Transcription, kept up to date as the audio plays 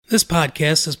This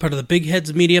podcast is part of the Big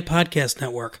Heads Media Podcast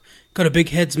Network. Go to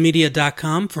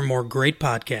bigheadsmedia.com for more great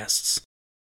podcasts.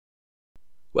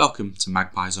 Welcome to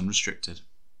Magpies Unrestricted.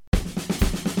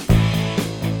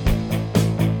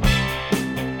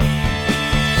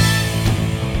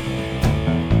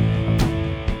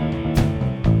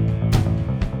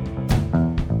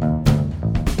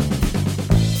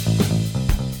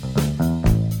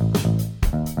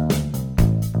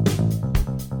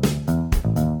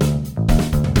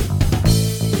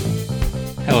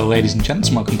 Hello ladies and gents,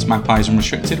 and welcome to Magpies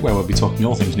Unrestricted, where we'll be talking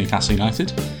all things Newcastle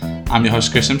United. I'm your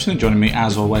host Chris Simpson, and joining me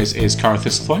as always is Cara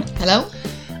Thistlethwaite. Hello.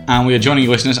 And we are joining you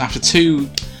listeners after two,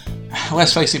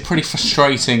 let's face it, pretty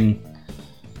frustrating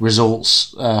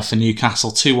results for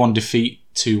Newcastle. 2-1 defeat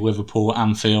to Liverpool at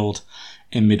Anfield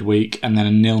in midweek, and then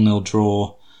a 0-0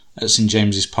 draw at St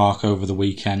James's Park over the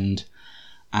weekend.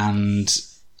 And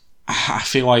I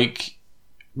feel like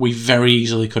we very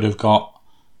easily could have got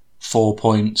 4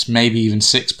 points, maybe even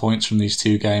 6 points from these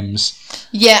two games.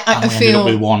 Yeah, I feel ended up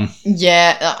with one.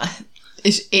 Yeah,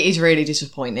 it is really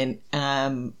disappointing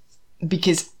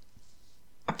because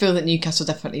I feel that Newcastle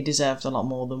definitely deserved a lot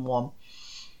more than one.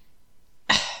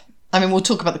 I mean, we'll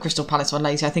talk about the Crystal Palace one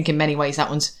later. I think in many ways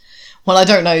that one's, well, I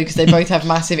don't know because they both have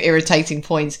massive irritating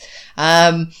points.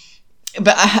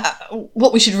 But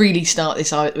what we should really start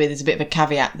this out with is a bit of a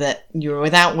caveat that you were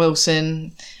without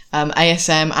Wilson,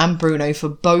 ASM and Bruno for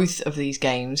both of these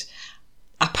games.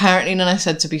 Apparently none are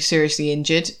said to be seriously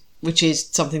injured, which is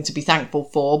something to be thankful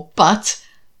for, but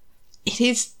it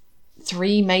is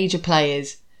three major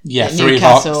players. Yeah, three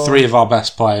of our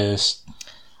best players.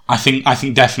 I think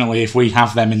definitely if we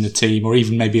have them in the team, or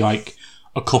even maybe like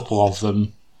a couple of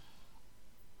them,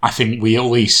 I think we at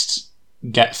least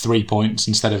get 3 points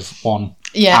instead of one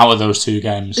out of those two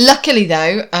games. Luckily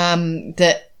though,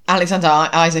 that Alexander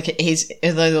Isak,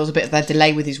 although there was a bit of a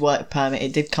delay with his work permit,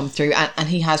 it did come through, and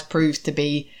he has proved to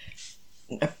be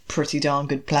a pretty darn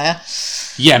good player.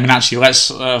 Yeah, I mean, actually, let's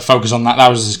focus on that. That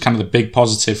was kind of the big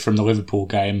positive from the Liverpool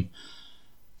game.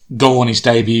 Goal on his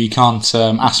debut, you can't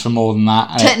ask for more than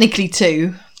that. Technically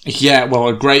two. Yeah, well,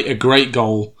 a great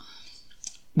goal.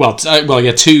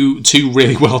 Two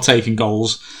really well taken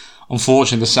goals.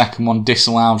 Unfortunately, the second one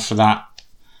disallowed for that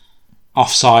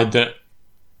offside that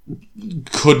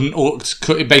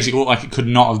it basically looked like it could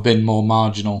not have been more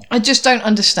marginal. I just don't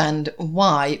understand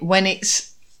why, when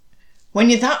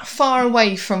you're that far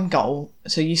away from goal,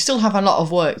 so you still have a lot of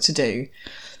work to do,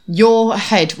 your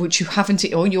head, which you haven't,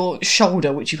 or your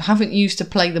shoulder, which you haven't used to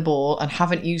play the ball and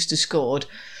haven't used to score,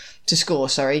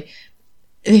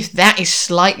 if that is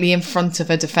slightly in front of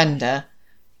a defender,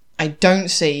 I don't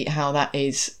see how that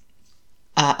is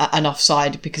an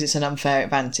offside because it's an unfair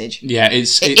advantage. Yeah,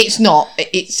 it's not.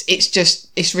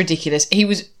 It's ridiculous. He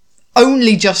was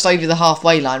only just over the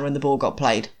halfway line when the ball got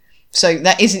played. So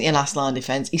that isn't your last line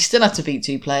defence. He still had to beat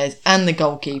two players and the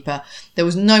goalkeeper. There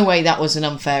was no way that was an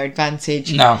unfair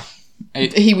advantage. No.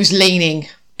 He was leaning.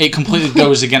 It completely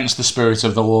goes against the spirit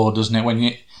of the law, doesn't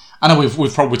it? I know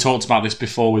we've probably talked about this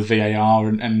before with VAR,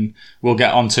 and we'll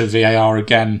get onto VAR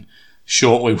again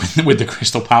shortly with the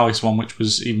Crystal Palace one, which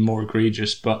was even more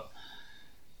egregious. But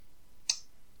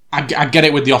I get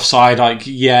it with the offside. Like,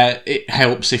 yeah, it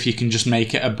helps if you can just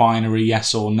make it a binary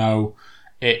yes or no.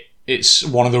 It's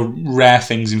one of the rare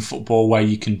things in football where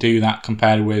you can do that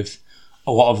compared with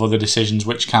a lot of other decisions,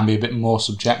 which can be a bit more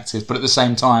subjective. But at the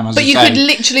same time, but you could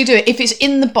literally do it if it's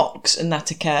in the box and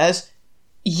that occurs.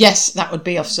 Yes, that would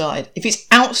be offside. If it's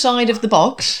outside of the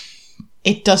box,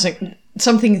 it doesn't.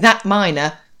 Something that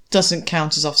minor doesn't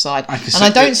count as offside. I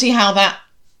don't see how that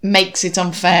makes it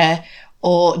unfair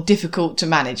or difficult to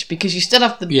manage, because you still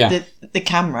have the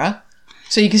camera,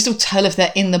 so you can still tell if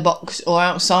they're in the box or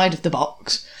outside of the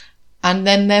box, and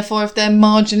then therefore if they're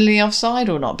marginally offside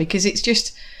or not, because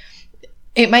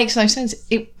it makes no sense.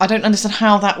 I don't understand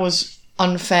how that was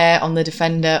unfair on the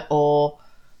defender, or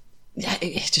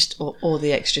it's just all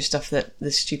the extra stuff that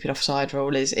the stupid offside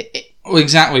rule is. Well,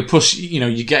 exactly. Plus,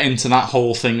 you get into that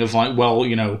whole thing of like, well,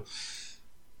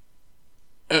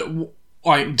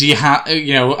 like, do you have,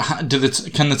 can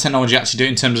the technology actually do it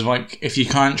in terms of like, if you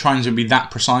can't try to be that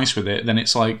precise with it, then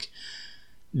it's like,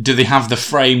 do they have the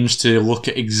frames to look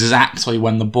at exactly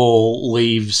when the ball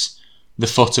leaves the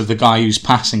foot of the guy who's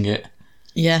passing it?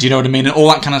 Yeah. Do you know what I mean? And all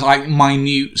that kind of like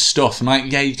minute stuff, and like,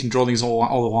 yeah, you can draw these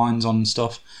all the lines on and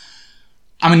stuff.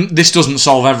 I mean, this doesn't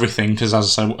solve everything, because as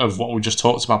I say, of what we just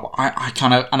talked about, but I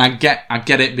kind of, and I get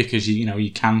it, because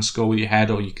you can score with your head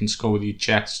or you can score with your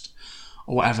chest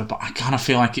or whatever, but I kind of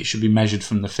feel like it should be measured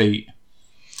from the feet.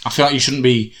 I feel like you shouldn't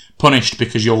be punished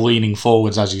because you're leaning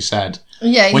forwards, as you said.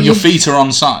 Yeah, when your feet are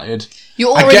onside.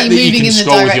 You're I already get that you moving can in the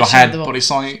score with your direction head, of the ball. but it's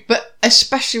like... But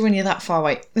especially when you're that far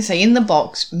away. Let's say in the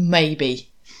box, maybe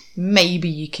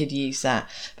you could use that.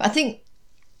 But I think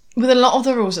with a lot of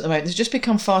the rules at the moment, they've just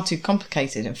become far too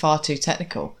complicated and far too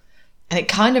technical. And it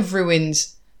kind of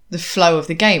ruins the flow of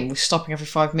the game with stopping every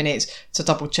 5 minutes to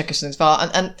double check if something's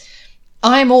VAR. And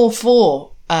I'm all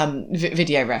for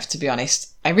video ref, to be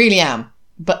honest. I really am.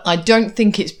 But I don't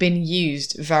think it's been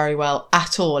used very well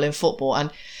at all in football.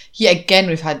 And yet again,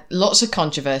 we've had lots of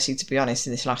controversy, to be honest,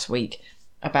 in this last week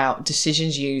about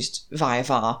decisions used via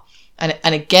VAR. And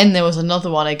again, there was another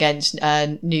one against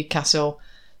Newcastle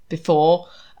before.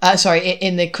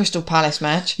 In the Crystal Palace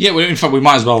match. Yeah, in fact, we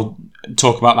might as well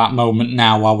talk about that moment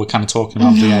now while we're kind of talking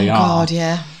about VAR. Oh, God,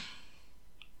 yeah.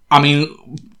 I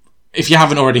mean, if you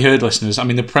haven't already heard, listeners, I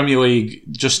mean, the Premier League,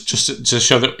 just to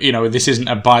show that, this isn't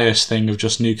a biased thing of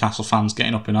just Newcastle fans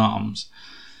getting up in arms.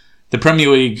 The Premier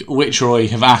League literally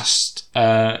have asked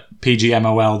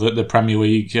PGMOL, the Premier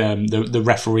League, the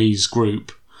referees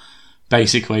group,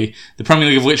 basically, the Premier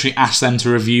League have literally asked them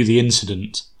to review the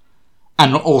incident.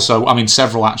 And also, I mean,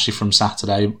 several actually from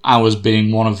Saturday, ours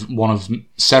being one of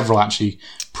several actually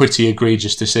pretty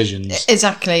egregious decisions.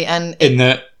 Exactly, and in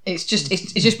that it's just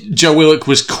Joe Willock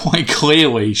was quite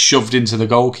clearly shoved into the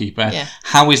goalkeeper. Yeah.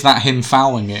 How is that him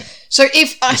fouling it? So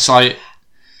It's like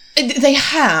they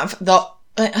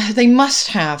must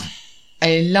have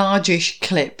a largish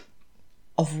clip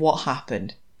of what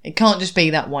happened. It can't just be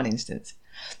that one instance.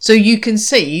 So you can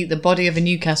see the body of a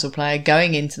Newcastle player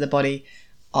going into the body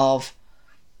of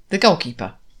the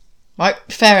goalkeeper. Right?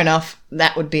 Fair enough,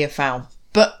 that would be a foul.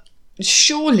 But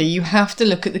surely you have to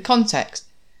look at the context.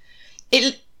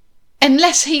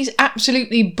 Unless he's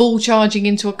absolutely bull charging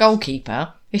into a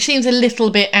goalkeeper, it seems a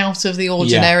little bit out of the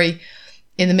ordinary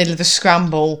in the middle of a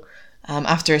scramble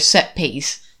after a set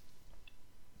piece.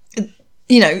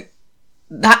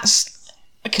 That's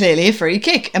clearly a free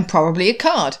kick and probably a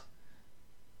card.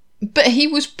 But he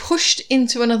was pushed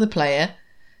into another player.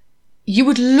 You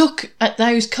would look at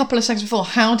those couple of seconds before.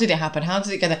 How did it happen? How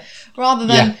did it get there? Rather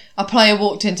than a player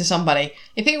walked into somebody.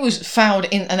 If it was fouled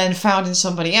in and then fouled in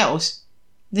somebody else,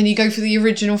 then you go for the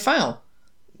original foul,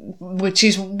 which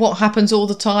is what happens all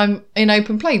the time in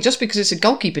open play. Just because it's a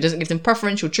goalkeeper doesn't give them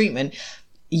preferential treatment.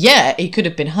 Yeah, he could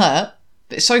have been hurt,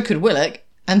 but so could Willock.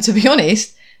 And to be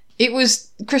honest, it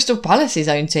was Crystal Palace's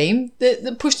own team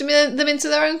that pushed them into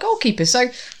their own goalkeeper.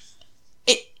 So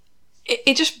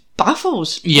it just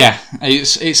baffles. Yeah,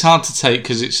 it's hard to take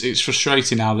because it's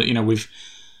frustrating now that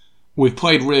we've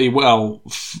played really well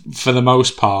for the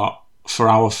most part for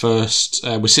our first.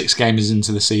 We're 6 games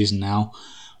into the season now.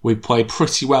 We've played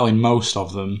pretty well in most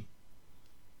of them,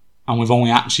 and we've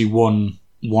only actually won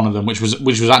one of them, which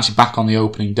was actually back on the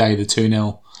opening day, the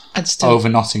 2-0 over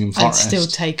Nottingham Forest. I'd still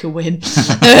take a win.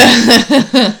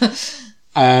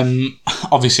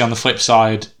 Obviously, on the flip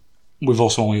side, we've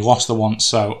also only lost the once,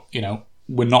 so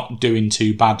we're not doing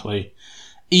too badly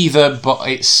either. But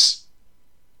it's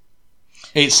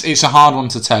a hard one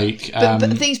to take.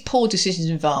 But these poor decisions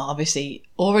in VAR obviously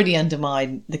already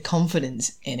undermine the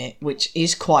confidence in it, which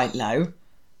is quite low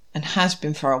and has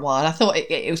been for a while. I thought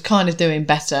it was kind of doing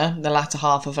better the latter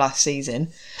half of last season.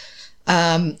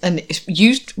 And it's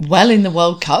used well in the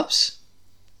World Cups.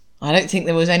 I don't think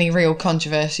there was any real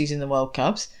controversies in the World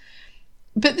Cups.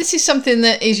 But this is something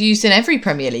that is used in every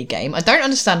Premier League game. I don't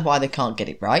understand why they can't get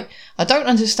it right. I don't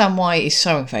understand why it's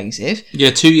so invasive.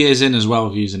 Yeah, 2 years in as well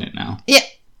of using it now. Yeah,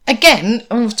 again,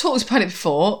 we've talked about it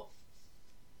before.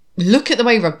 Look at the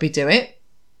way rugby do it.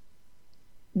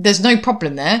 There's no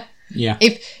problem there. Yeah.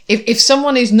 If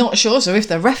someone is not sure, so if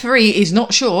the referee is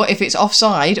not sure if it's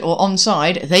offside or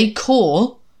onside, they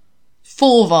call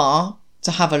for VAR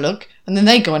to have a look, and then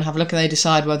they go and have a look and they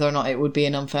decide whether or not it would be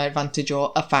an unfair advantage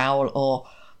or a foul or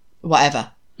whatever.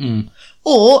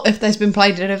 Or if there's been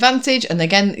played at an advantage and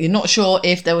again you're not sure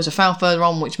if there was a foul further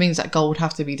on, which means that goal would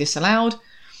have to be disallowed,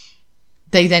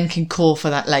 they then can call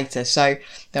for that later. So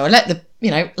they will let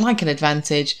like an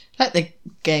advantage, let the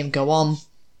game go on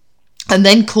and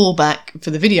then call back for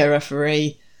the video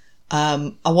referee.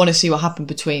 I want to see what happened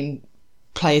between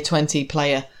player 20,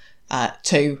 player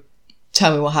 2.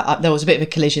 Tell me what happened. There was a bit of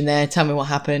a collision there. Tell me what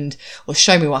happened, or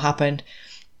show me what happened.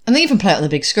 And they even play it on the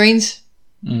big screens.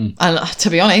 And to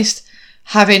be honest,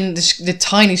 having the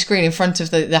tiny screen in front of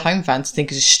the home fans, I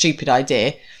think is a stupid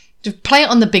idea. Just play it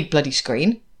on the big bloody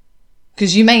screen,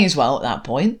 because you may as well at that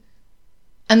point,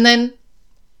 and then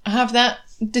have that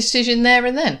decision there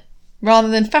and then, rather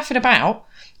than faffing about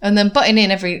and then butting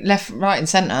in every left, right, and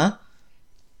centre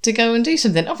to go and do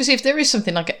something. Obviously, if there is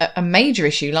something like a major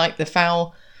issue, like the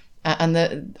foul.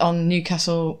 On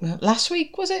Newcastle last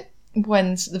week, was it?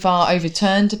 when the VAR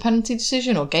overturned a penalty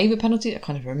decision or gave a penalty. I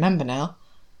can't even remember now.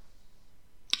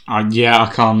 I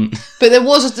can't. But there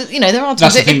was, there are times.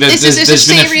 That's the thing. There's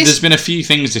there's been a few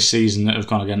things this season that have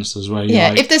gone against us. Where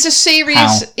if there's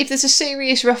a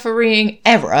serious refereeing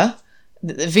error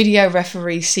that the video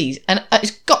referee sees, and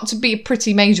it's got to be a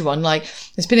pretty major one. Like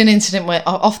there's been an incident where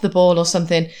off the ball or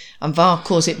something, and VAR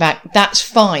calls it back. That's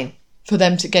fine for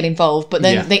them to get involved, but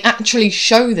then they actually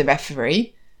show the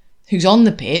referee who's on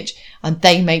the pitch, and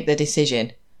they make the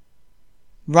decision.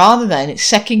 Rather than it's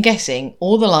second guessing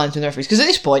all the linesmen and referees. Because at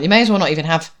this point, you may as well not even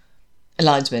have a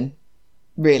linesman,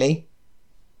 really.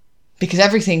 Because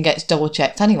everything gets double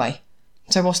checked anyway.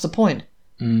 So what's the point?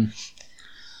 Mm.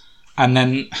 And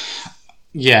then,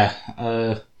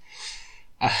 I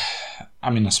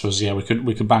mean, I suppose,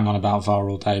 we could bang on about VAR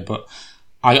all day, but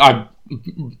I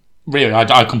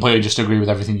completely just agree with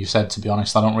everything you said, to be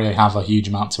honest. I don't really have a huge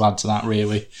amount to add to that,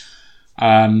 really.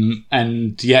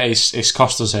 It's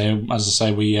cost us here. As I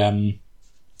say, we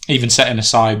even setting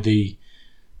aside the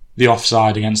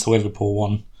offside against the Liverpool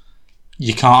one,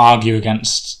 you can't argue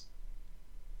against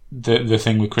the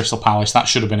thing with Crystal Palace. That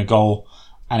should have been a goal,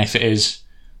 and if it is,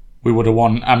 we would have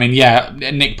won. I mean,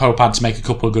 Nick Pope had to make a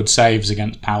couple of good saves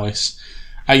against Palace.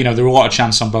 There were a lot of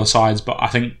chances on both sides, but I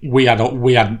think we had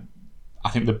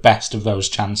the best of those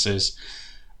chances,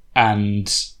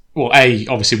 and. Well,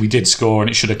 obviously we did score and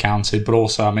it should have counted, but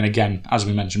also, I mean, again, as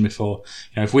we mentioned before,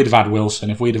 if we'd have had Wilson,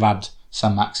 if we'd have had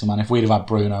Saint-Maximin, if we'd have had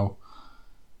Bruno,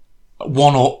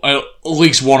 at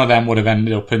least one of them would have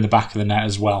ended up in the back of the net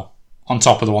as well, on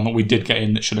top of the one that we did get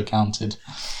in that should have counted.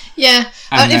 Yeah,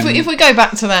 and if we go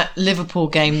back to that Liverpool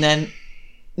game, then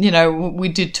we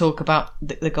did talk about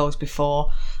the goals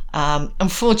before.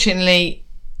 Unfortunately.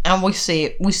 And we see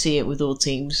it with all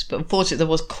teams, but unfortunately there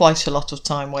was quite a lot of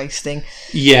time wasting.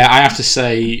 Yeah, I have to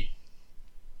say,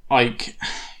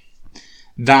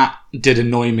 that did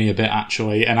annoy me a bit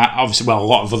actually, and obviously, a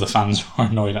lot of other fans were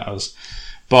annoyed at us.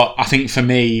 But I think for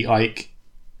me,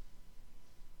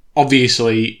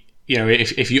 obviously,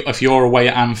 if you're away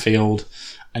at Anfield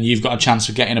and you've got a chance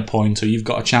of getting a point, or you've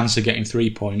got a chance of getting 3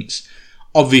 points,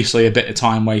 obviously a bit of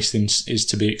time wasting is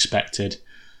to be expected.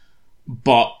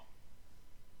 But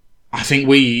I think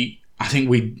we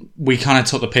kind of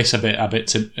took the piss a bit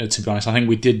to be honest. I think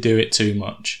we did do it too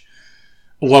much.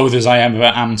 Loath as I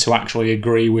am to actually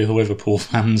agree with Liverpool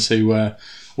fans who were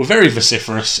very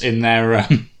vociferous in their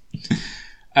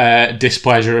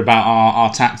displeasure about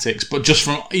our tactics, but just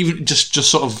from even just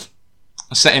sort of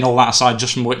setting all that aside,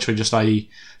 just from literally just a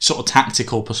sort of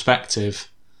tactical perspective,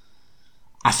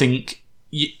 I think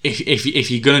if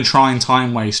you're going to try and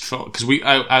time waste because we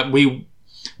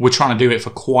were trying to do it for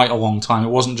quite a long time. It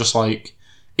wasn't just like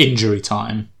injury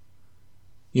time.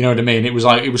 You know what I mean? It was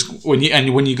when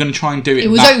you're going to try and do it. It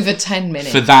was over 10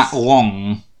 minutes for that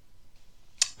long.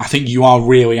 I think you are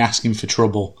really asking for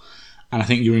trouble, and I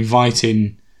think you're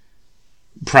inviting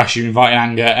pressure, you're inviting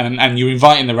anger, and you're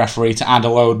inviting the referee to add a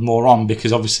load more on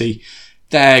because obviously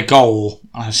their goal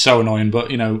is so annoying, but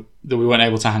that we weren't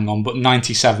able to hang on. But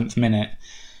 97th minute,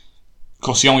 of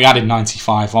course, he only added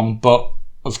 95 on, but.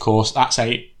 Of course, that's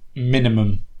a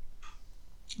minimum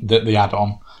that they add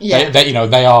on. Yeah.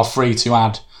 They are free to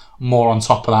add more on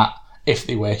top of that if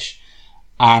they wish.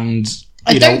 And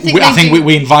I think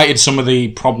we invited some of the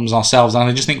problems ourselves, and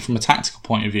I just think from a tactical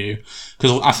point of view,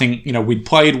 because I think we'd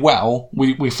played well.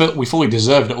 We fully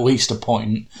deserved at least a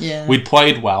point. Yeah. We'd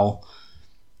played well.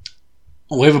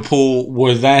 Liverpool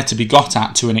were there to be got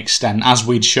at to an extent, as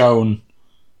we'd shown.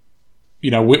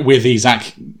 With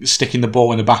Isak sticking the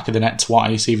ball in the back of the net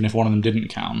twice, even if one of them didn't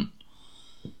count.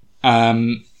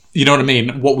 You know what I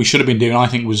mean? What we should have been doing, I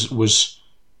think, was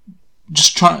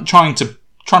just trying to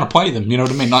play them. You know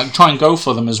what I mean? Like try and go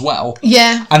for them as well.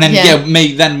 Yeah. And then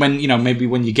maybe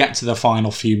when you get to the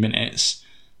final few minutes,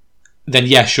 then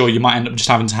sure, you might end up just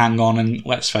having to hang on. And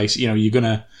let's face it, you're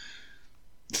gonna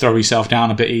throw yourself down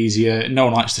a bit easier. No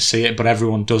one likes to see it, but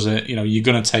everyone does it. You're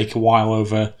gonna take a while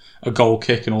over a goal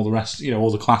kick and all the rest,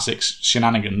 all the classics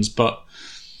shenanigans. But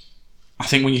I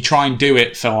think when you try and do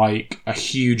it for a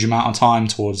huge amount of time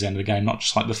towards the end of the game, not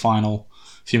just the final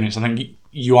few minutes, I think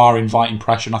you are inviting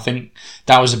pressure. And I think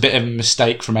that was a bit of a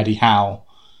mistake from Eddie Howe,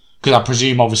 because I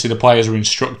presume obviously the players were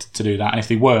instructed to do that, and if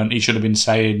they weren't, he should have been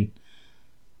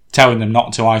telling them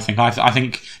not to. I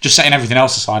think just setting everything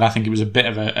else aside, I think it was a bit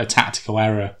of a tactical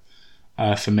error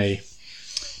for me.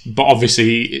 But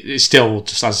obviously, it's still,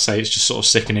 just as I say, it's just sort of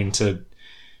sickening to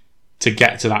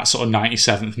get to that sort of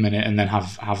 97th minute and then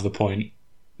have the point,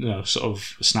 sort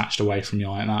of snatched away from you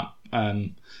like that.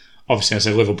 Obviously, I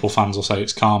say Liverpool fans will say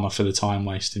it's karma for the time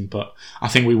wasting, but I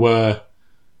think we were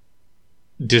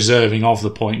deserving of the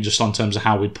point just on terms of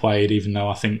how we'd played, even though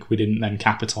I think we didn't then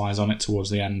capitalise on it towards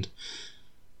the end.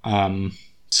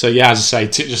 So yeah, as I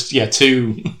say,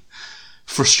 two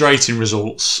frustrating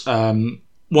results. One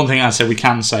thing I'd say we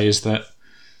can say is that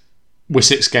we're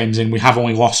 6 games in. We have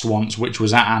only lost once, which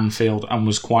was at Anfield, and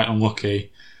was quite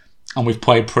unlucky. And we've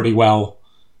played pretty well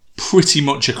pretty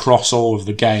much across all of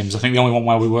the games. I think the only one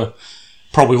where we were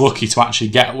probably lucky to actually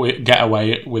get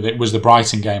away with it was the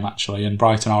Brighton game, actually. And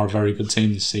Brighton are a very good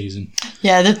team this season.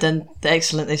 Yeah, they've done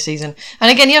excellent this season.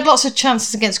 And again, you had lots of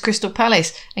chances against Crystal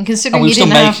Palace. And considering we were you still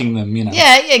didn't making them, you know.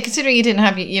 Yeah, considering you didn't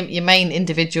have your main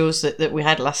individuals that we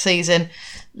had last season,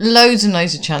 loads and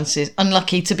loads of chances.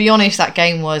 Unlucky. To be honest, that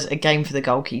game was a game for the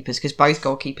goalkeepers because both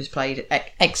goalkeepers played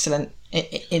excellent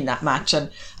in that match.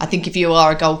 And I think if you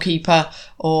are a goalkeeper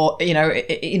or, you know,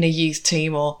 in a youth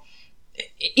team or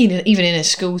even in a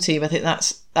school team, I think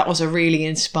that was a really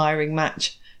inspiring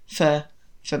match for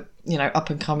you know, up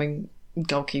and coming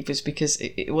goalkeepers because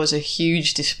it was a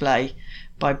huge display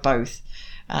by both,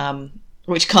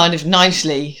 which kind of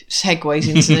nicely segues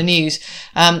into the news.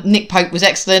 Nick Pope was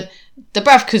excellent.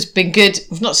 Dubravka's been good.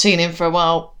 We've not seen him for a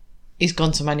while. He's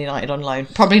gone to Man United on loan,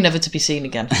 probably never to be seen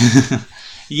again.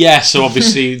 Yeah, so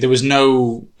obviously there was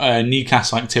no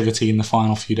Newcastle activity in the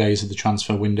final few days of the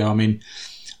transfer window. I mean,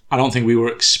 I don't think we were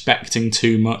expecting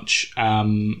too much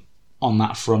on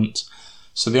that front.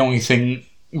 So the only thing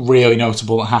really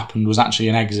notable that happened was actually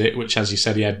an exit, which, as you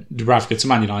said, he had Dubravka to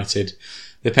Man United.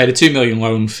 They paid a $2 million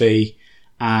loan fee,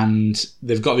 and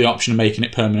they've got the option of making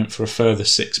it permanent for a further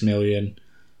 $6 million,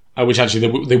 which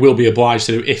actually they will be obliged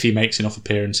to do if he makes enough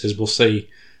appearances. We'll see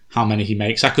how many he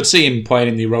makes. I could see him playing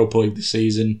in the Europa League this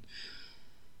season.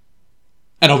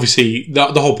 And obviously,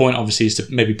 the whole point obviously is to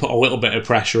maybe put a little bit of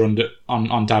pressure on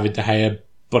David De Gea,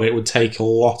 but it would take a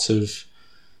lot of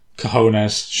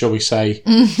cojones, shall we say,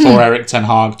 for Erik ten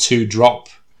Hag to drop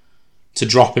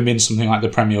him in something like the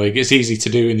Premier League. It's easy to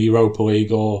do in the Europa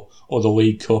League or the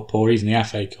League Cup or even the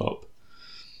FA Cup.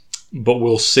 But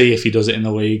we'll see if he does it in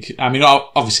the league. I mean,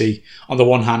 obviously, on the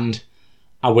one hand,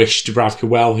 I wish Dubravka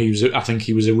well. I think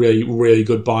he was a really, really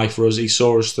good buy for us. He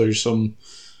saw us through some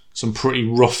pretty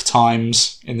rough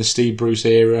times in the Steve Bruce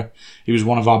era. He was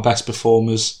one of our best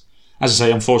performers. As I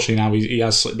say, unfortunately now he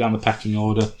has slipped down the pecking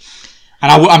order.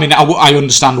 And I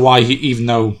understand why, even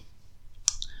though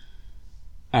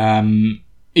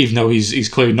he's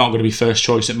clearly not going to be first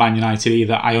choice at Man United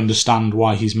either, I understand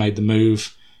why he's made the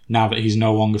move now that he's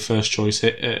no longer first choice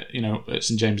at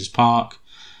St James's Park.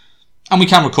 And we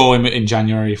can recall him in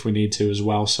January if we need to as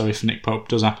well. So if Nick Pope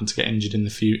does happen to get injured in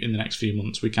the next few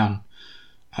months, we can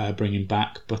bring him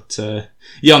back. But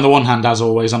yeah, on the one hand, as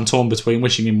always, I'm torn between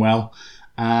wishing him well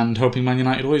and hoping Man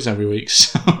United lose every week.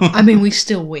 So. I mean, we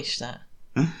still wish that.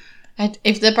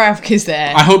 If Dubravka's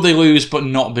there, I hope they lose, but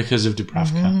not because of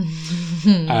Dubravka.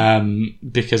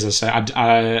 Because as I say,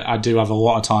 I do have a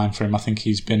lot of time for him. I think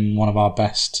he's been one of our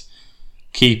best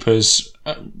keepers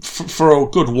for a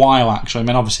good while, actually. I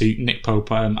mean, obviously Nick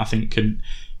Pope, I think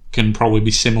can probably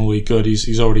be similarly good.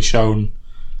 He's already shown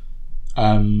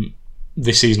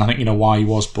this season, I think, why he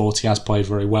was bought. He has played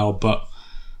very well, but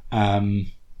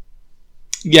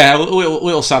yeah, a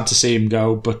little sad to see him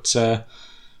go. But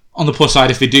on the plus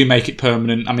side, if they do make it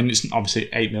permanent, I mean, it's obviously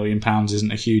 £8 million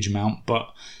isn't a huge amount, but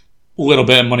a little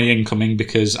bit of money incoming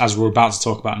because, as we're about to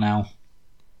talk about now,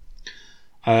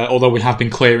 although we have been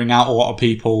clearing out a lot of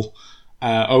people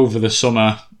over the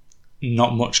summer,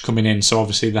 not much coming in. So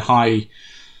obviously that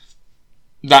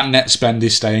net spend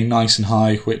is staying nice and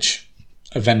high, which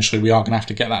eventually we are going to have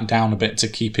to get that down a bit to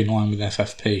keep in line with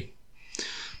FFP.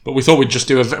 But we thought we'd just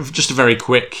do a very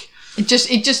quick. It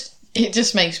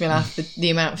just makes me laugh,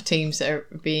 the amount of teams that are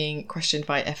being questioned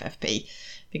by FFP,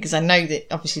 because I know that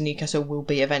obviously Newcastle will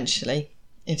be eventually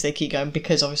if they keep going,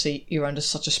 because obviously you're under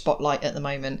such a spotlight at the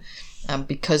moment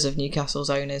because of Newcastle's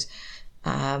owners.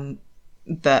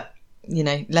 But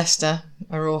Leicester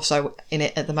are also in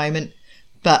it at the moment,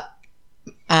 but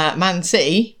Man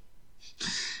City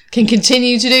can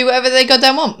continue to do whatever they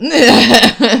goddamn want.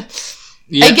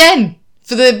 Yeah. Again,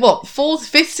 for the 4th,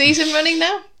 5th season running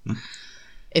now?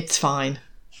 It's fine.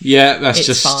 Yeah,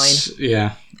 it's fine.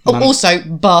 Yeah. Also,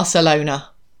 Barcelona.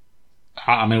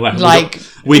 I mean,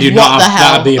 we do not have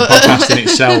that'd be a podcast in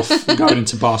itself, going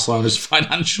into Barcelona's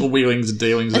financial wheelings and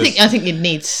dealings. I think you'd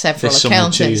need several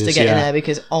accountants to get in there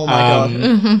because, oh my god.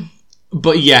 Mm-hmm.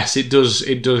 But yes, it does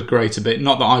grate a bit.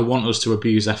 Not that I want us to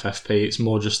abuse FFP, it's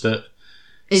more just that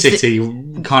City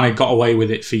kind of got away with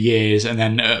it for years, and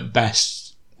then at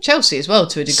best Chelsea as well,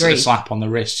 to a degree. A slap on the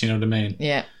wrist, you know what I mean?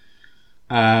 Yeah.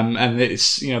 And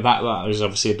it's that is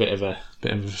obviously a bit of a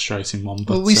bit of a frustrating one.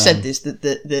 But well, we said this, that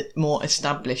the more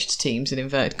established teams, in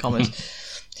inverted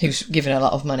commas, who's given a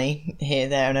lot of money here,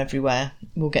 there and everywhere,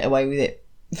 will get away with it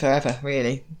forever,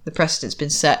 really. The precedent's been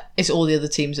set. It's all the other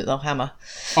teams that they'll hammer.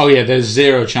 Oh yeah, there's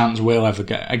zero chance we'll ever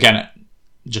get... Again,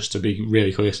 just to be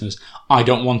really clear, listeners, I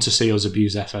don't want to see us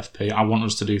abuse FFP. I want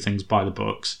us to do things by the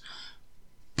books.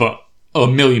 But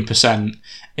 1,000,000%,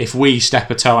 if we step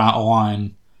a toe out of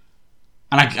line...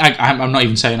 And I'm not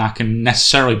even saying I can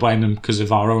necessarily blame them because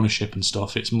of our ownership and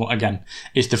stuff. It's more, again,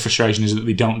 it's the frustration is that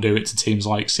they don't do it to teams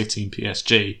like City and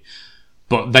PSG.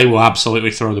 But they will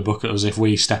absolutely throw the book at us if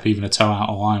we step even a toe out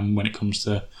of line when it comes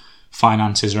to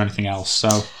finances or anything else.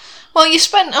 So, well, you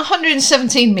spent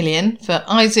 117 million for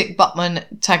Isaac, Butman,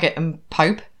 Taggart, and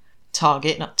Pope.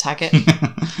 Target, not Taggart,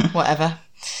 whatever.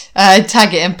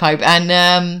 Taggart and Pope,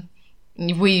 and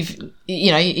we've,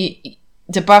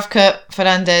 Dubravka,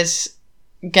 Fernandes,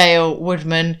 Gale,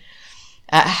 Woodman,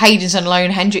 Hayden's on loan,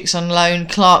 Hendricks on loan,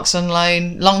 Clark's on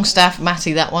loan, Longstaff,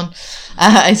 Matty, that one,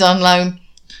 is on loan.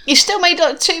 You still made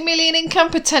like 2 million income,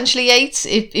 potentially 8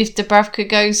 if Dubravka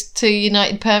goes to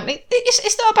United permanently.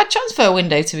 It's not a bad transfer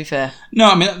window, to be fair.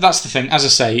 No, I mean, that's the thing. As I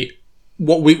say,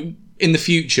 in the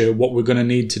future, what we're going to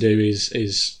need to do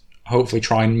is hopefully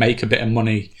try and make a bit of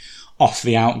money off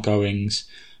the outgoings.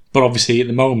 But obviously, at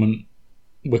the moment,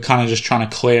 we're kind of just trying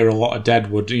to clear a lot of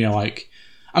deadwood.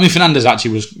 Fernandes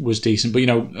actually was decent, but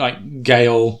like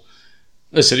Gale,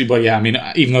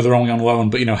 even though they're only on loan,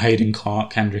 but Hayden,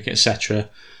 Clark, Hendrick, etc.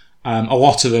 A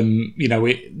lot of them,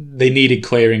 they needed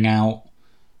clearing out.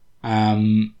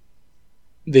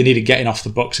 They needed getting off the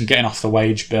books and getting off the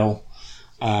wage bill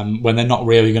when they're not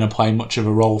really going to play much of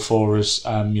a role for us,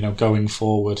 going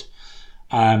forward.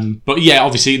 But yeah,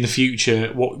 obviously in the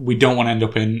future, what we don't want to end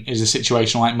up in is a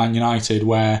situation like Man United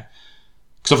where,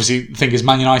 because obviously the thing is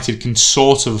Man United can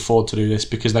sort of afford to do this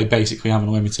because they basically have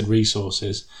unlimited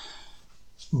resources,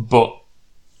 but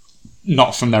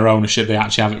not from their ownership. They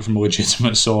actually have it from a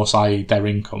legitimate source, i.e. their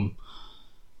income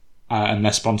and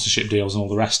their sponsorship deals and all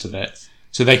the rest of it.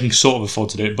 So they can sort of afford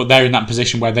to do it, but they're in that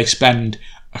position where they spend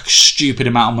a stupid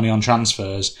amount of money on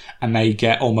transfers and they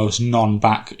get almost none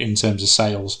back in terms of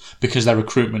sales because their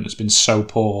recruitment has been so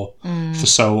poor for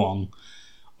so long.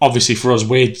 Obviously for us,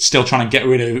 we're still trying to get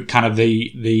rid of kind of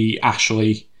the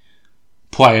Ashley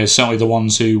players, certainly the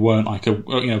ones who weren't like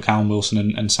Callum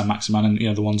Wilson and Sam Maximan,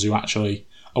 and the ones who actually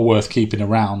are worth keeping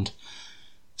around.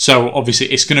 So obviously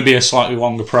it's going to be a slightly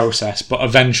longer process, but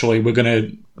eventually we're going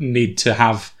to need to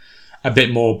have a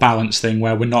bit more balanced thing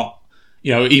where we're not,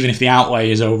 even if the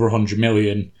outlay is over 100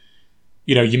 million,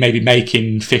 you may be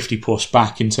making 50 plus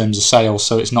back in terms of sales,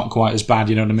 so it's not quite as bad,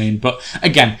 you know what I mean? But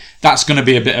again, that's going to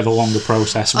be a bit of a longer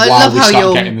process while we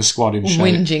start getting the squad in shape.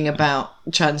 Whinging about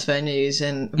transfer news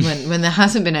and when there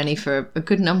hasn't been any for a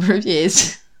good number of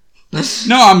years.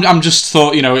 No, I'm just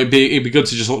thought, it'd be good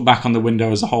to just look back on the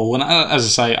window as a whole. And as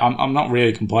I say, I'm not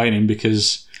really complaining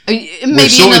because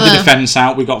we've sorted the defence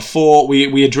out. We got 4.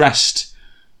 We addressed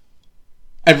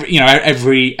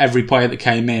every player that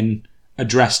came in.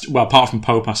 Addressed, well, apart from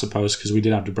Pope, I suppose, because we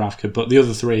did have Dubravka, but the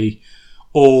other 3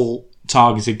 all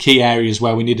targeted key areas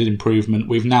where we needed improvement.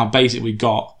 We've now basically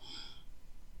got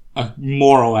a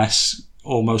more or less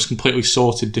almost completely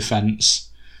sorted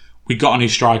defence. We got a new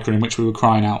striker in, which we were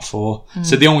crying out for.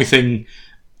 So the only thing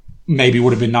maybe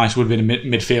would have been nice would have been a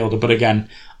midfielder, but again,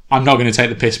 I'm not going to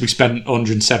take the piss. We spent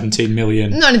 117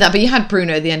 million. Not only that, but you had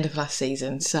Bruno at the end of last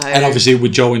season, so... And obviously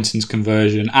with Joe Winton's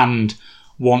conversion and...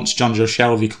 Once Jonjo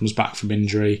Shelvey comes back from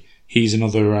injury, he's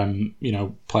another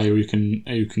player who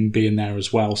can be in there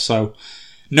as well. So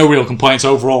no real complaints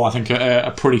overall. I think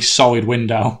a pretty solid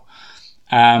window.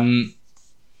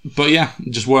 But yeah,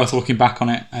 just worth looking back on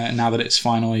it now that it's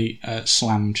finally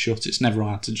slammed shut. It's never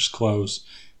allowed to just close.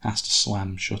 It has to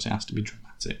slam shut. It has to be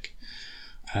dramatic,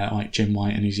 like Jim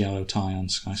White and his yellow tie on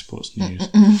Sky Sports News.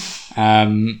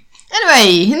 Anyway,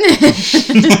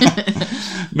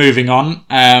 moving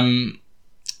on.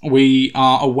 We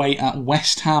are away at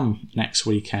West Ham next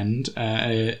weekend.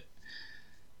 Bit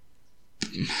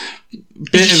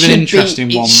of an interesting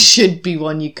one. It should be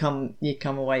one you come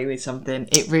away with something.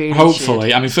 It really hopefully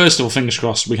should. I mean, first of all, fingers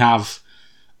crossed we have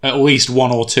at least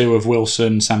 1 or 2 of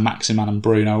Wilson, Sam Maximan and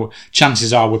Bruno.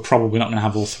 Chances are we're probably not going to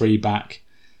have all 3 back.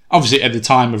 Obviously at the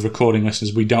time of recording,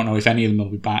 listeners, we don't know if any of them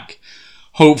will be back.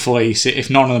 Hopefully, if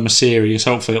none of them are serious,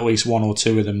 hopefully at least 1 or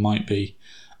 2 of them might be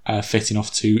fit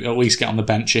enough to at least get on the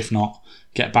bench, if not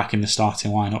get back in the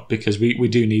starting lineup, because we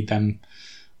do need them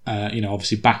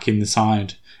obviously back in the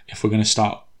side if we're going to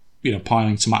start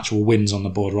piling some actual wins on the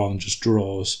board rather than just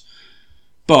draws.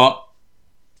 But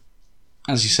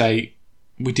as you say,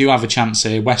 we do have a chance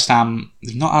here. West Ham,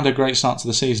 they've not had a great start to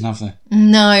the season, have they?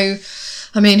 No.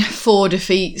 I mean, 4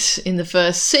 defeats in the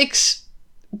first 6.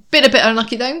 Bit a bit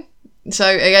unlucky though. So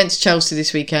against Chelsea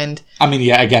this weekend. I mean,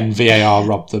 yeah, again, VAR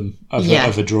robbed them of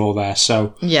a draw there.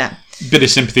 So yeah, bit of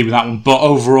sympathy with that one. But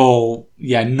overall,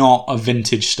 yeah, not a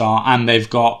vintage start. And they've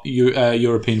got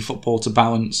European football to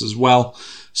balance as well.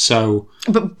 So,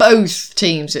 but both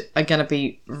teams are going to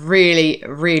be really,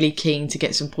 really keen to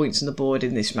get some points on the board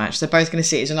in this match. They're both going to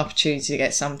see it as an opportunity to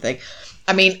get something.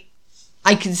 I mean,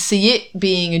 I can see it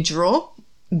being a draw,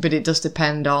 but it does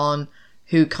depend on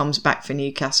who comes back for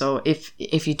Newcastle. If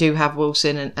you do have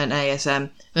Wilson and ASM,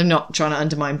 I'm not trying to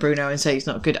undermine Bruno and say he's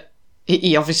not good.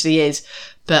 He obviously is,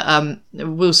 but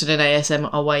Wilson and ASM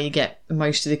are where you get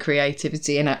most of the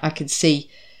creativity, and I can see.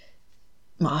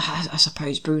 Well, I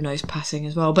suppose Bruno's passing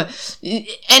as well, but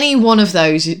any one of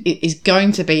those is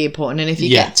going to be important. And if you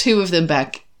get 2 of them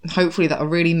back, hopefully that'll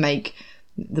really make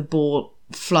the ball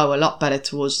flow a lot better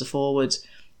towards the forwards.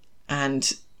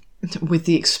 And with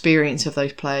the experience of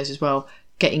those players as well,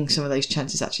 getting some of those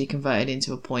chances actually converted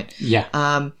into a point.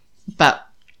 Yeah. But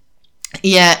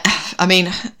yeah, I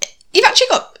mean, you've actually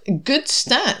got good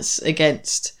stats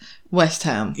against West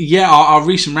Ham. Yeah, our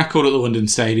recent record at the London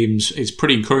Stadiums is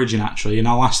pretty encouraging, actually. In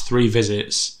our last 3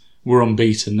 visits, we're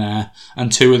unbeaten there, and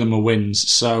 2 of them are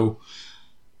wins. So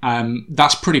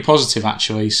that's pretty positive,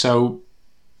 actually. So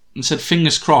I said,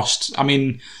 fingers crossed. I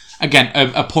mean, again,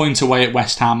 a point away at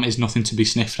West Ham is nothing to be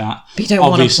sniffed at. But you don't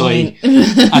Obviously, want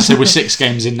a point. I said we're 6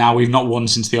 games in now. We've not won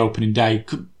since the opening day.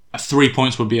 3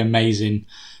 points would be amazing,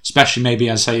 especially maybe,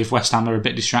 as I say, if West Ham are a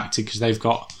bit distracted because they've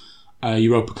got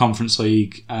Europa Conference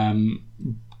League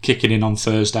kicking in on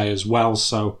Thursday as well.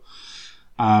 So,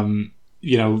 they'll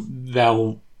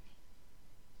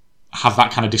have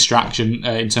that kind of distraction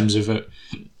in terms of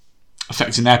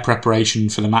affecting their preparation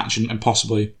for the match and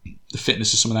possibly the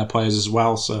fitness of some of their players as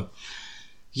well. So,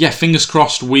 yeah, fingers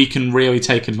crossed we can really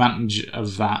take advantage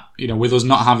of that. With us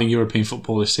not having European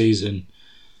football this season,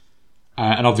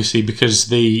 and obviously because of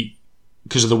the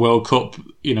World Cup,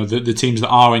 the teams that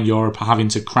are in Europe are having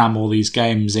to cram all these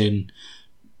games in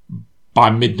by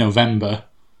mid-November.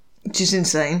 Which is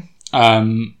insane.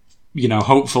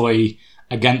 Hopefully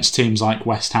against teams like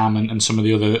West Ham and some of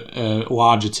the other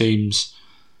larger teams,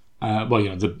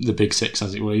 the big 6,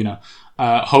 as it were,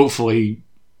 hopefully,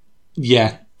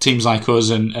 teams like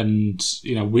us and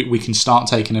we can start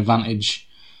taking advantage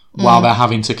while they're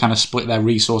having to kind of split their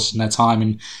resources and their time.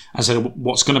 And as I said,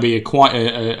 what's going to be quite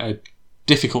a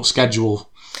difficult schedule,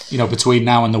 between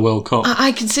now and the World Cup.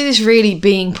 I can see this really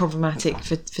being problematic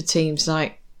for teams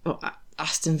like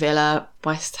Aston Villa,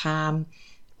 West Ham,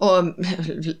 or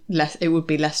it would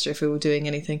be Leicester if we were doing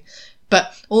anything.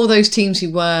 But all those teams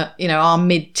who were, are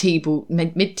mid-table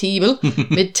game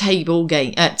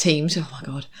teams. Oh my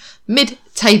god,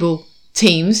 mid-table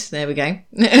teams. There we go.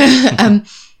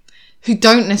 Who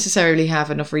don't necessarily have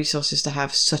enough resources to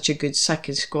have such a good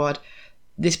second squad.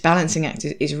 This balancing act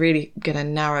is really going to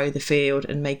narrow the field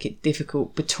and make it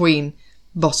difficult between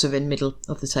bottom and middle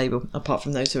of the table, apart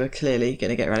from those who are clearly going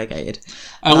to get relegated.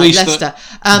 At least Leicester.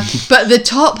 But the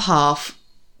top half,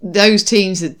 those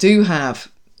teams that do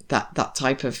have that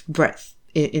type of breadth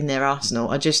in their arsenal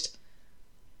are just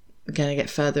going to get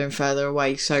further and further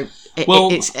away. So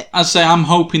as I say, I'm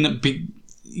hoping that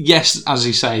yes, as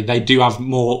you say, they do have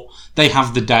more. They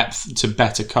have the depth to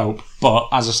better cope. But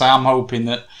as I say, I'm hoping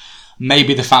that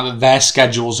maybe the fact that their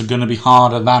schedules are going to be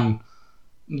harder than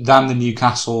the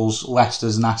Newcastles,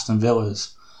 Leicesters, and Aston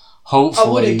Villas.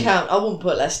 Hopefully, I wouldn't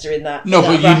put Leicester in that. No,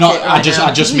 but you're not. I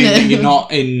just mean that you're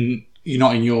not in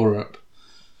Europe.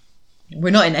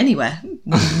 We're not in anywhere.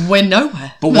 We're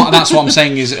nowhere. But that's what I'm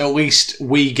saying is at least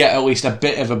we get a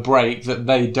bit of a break that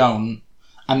they don't,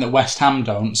 and that West Ham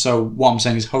don't. So what I'm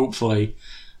saying is hopefully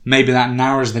maybe that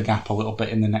narrows the gap a little bit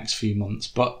in the next few months.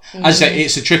 But as I say,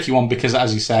 it's a tricky one because,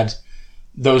 as you said,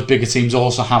 those bigger teams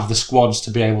also have the squads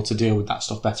to be able to deal with that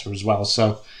stuff better as well.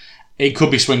 So it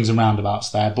could be swings and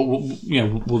roundabouts there, but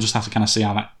we'll just have to kind of see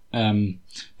how that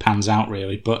pans out,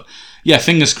 really. But yeah,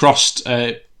 fingers crossed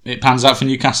it pans out for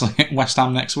Newcastle and West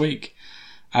Ham next week.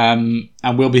 And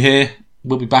we'll be here.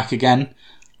 We'll be back again,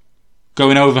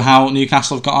 going over how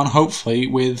Newcastle have got on, hopefully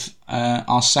with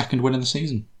our second win of the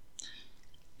season.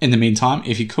 In the meantime,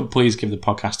 if you could please give the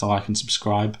podcast a like and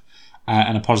subscribe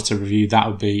and a positive review, that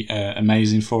would be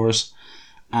amazing for us.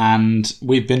 And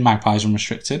we've been Magpies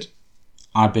Unrestricted.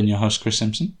 I've been your host, Chris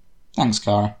Simpson. Thanks,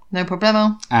 Cara. No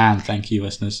problemo. And thank you,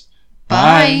 listeners.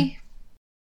 Bye.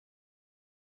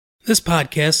 This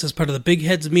podcast is part of the Big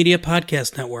Heads Media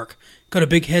Podcast Network. Go to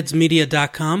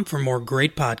bigheadsmedia.com for more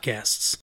great podcasts.